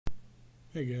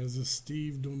Hey guys, this is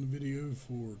Steve doing the video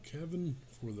for Kevin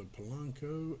for the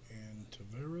Polanco and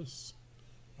Taveras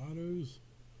autos.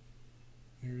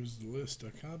 Here's the list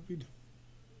I copied.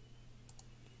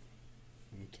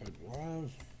 I'm going to type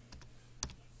live.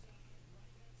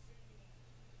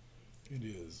 It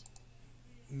is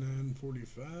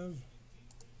 9:45.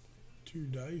 2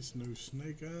 dice, no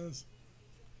snake eyes.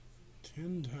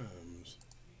 10 times.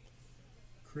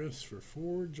 Chris for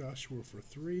 4, Joshua for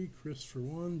 3, Chris for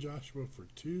 1, Joshua for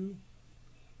 2.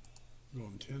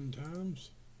 Going 10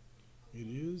 times. It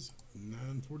is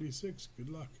 9:46. Good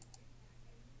luck.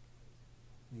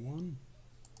 1,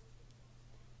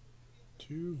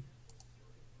 2,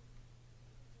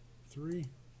 3,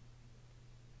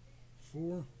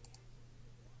 4,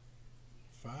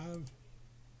 5,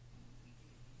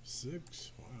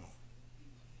 6. Wow.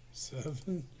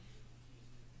 7,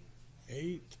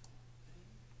 8.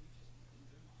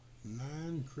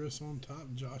 9, Chris on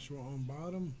top, Joshua on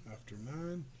bottom. After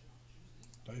 9,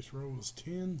 dice roll is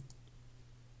 10.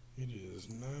 It is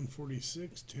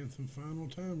 9:46, 10th and final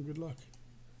time. Good luck.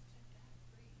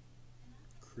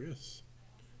 Chris.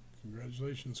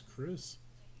 Congratulations, Chris.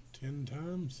 10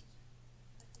 times.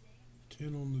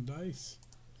 10 on the dice.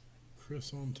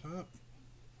 Chris on top.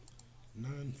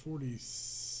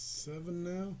 9:47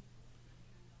 now.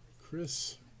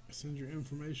 Chris, send your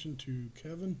information to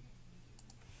Kevin.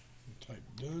 Type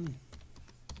done.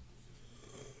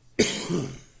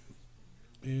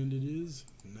 And it is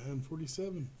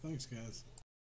 9:47. Thanks, guys.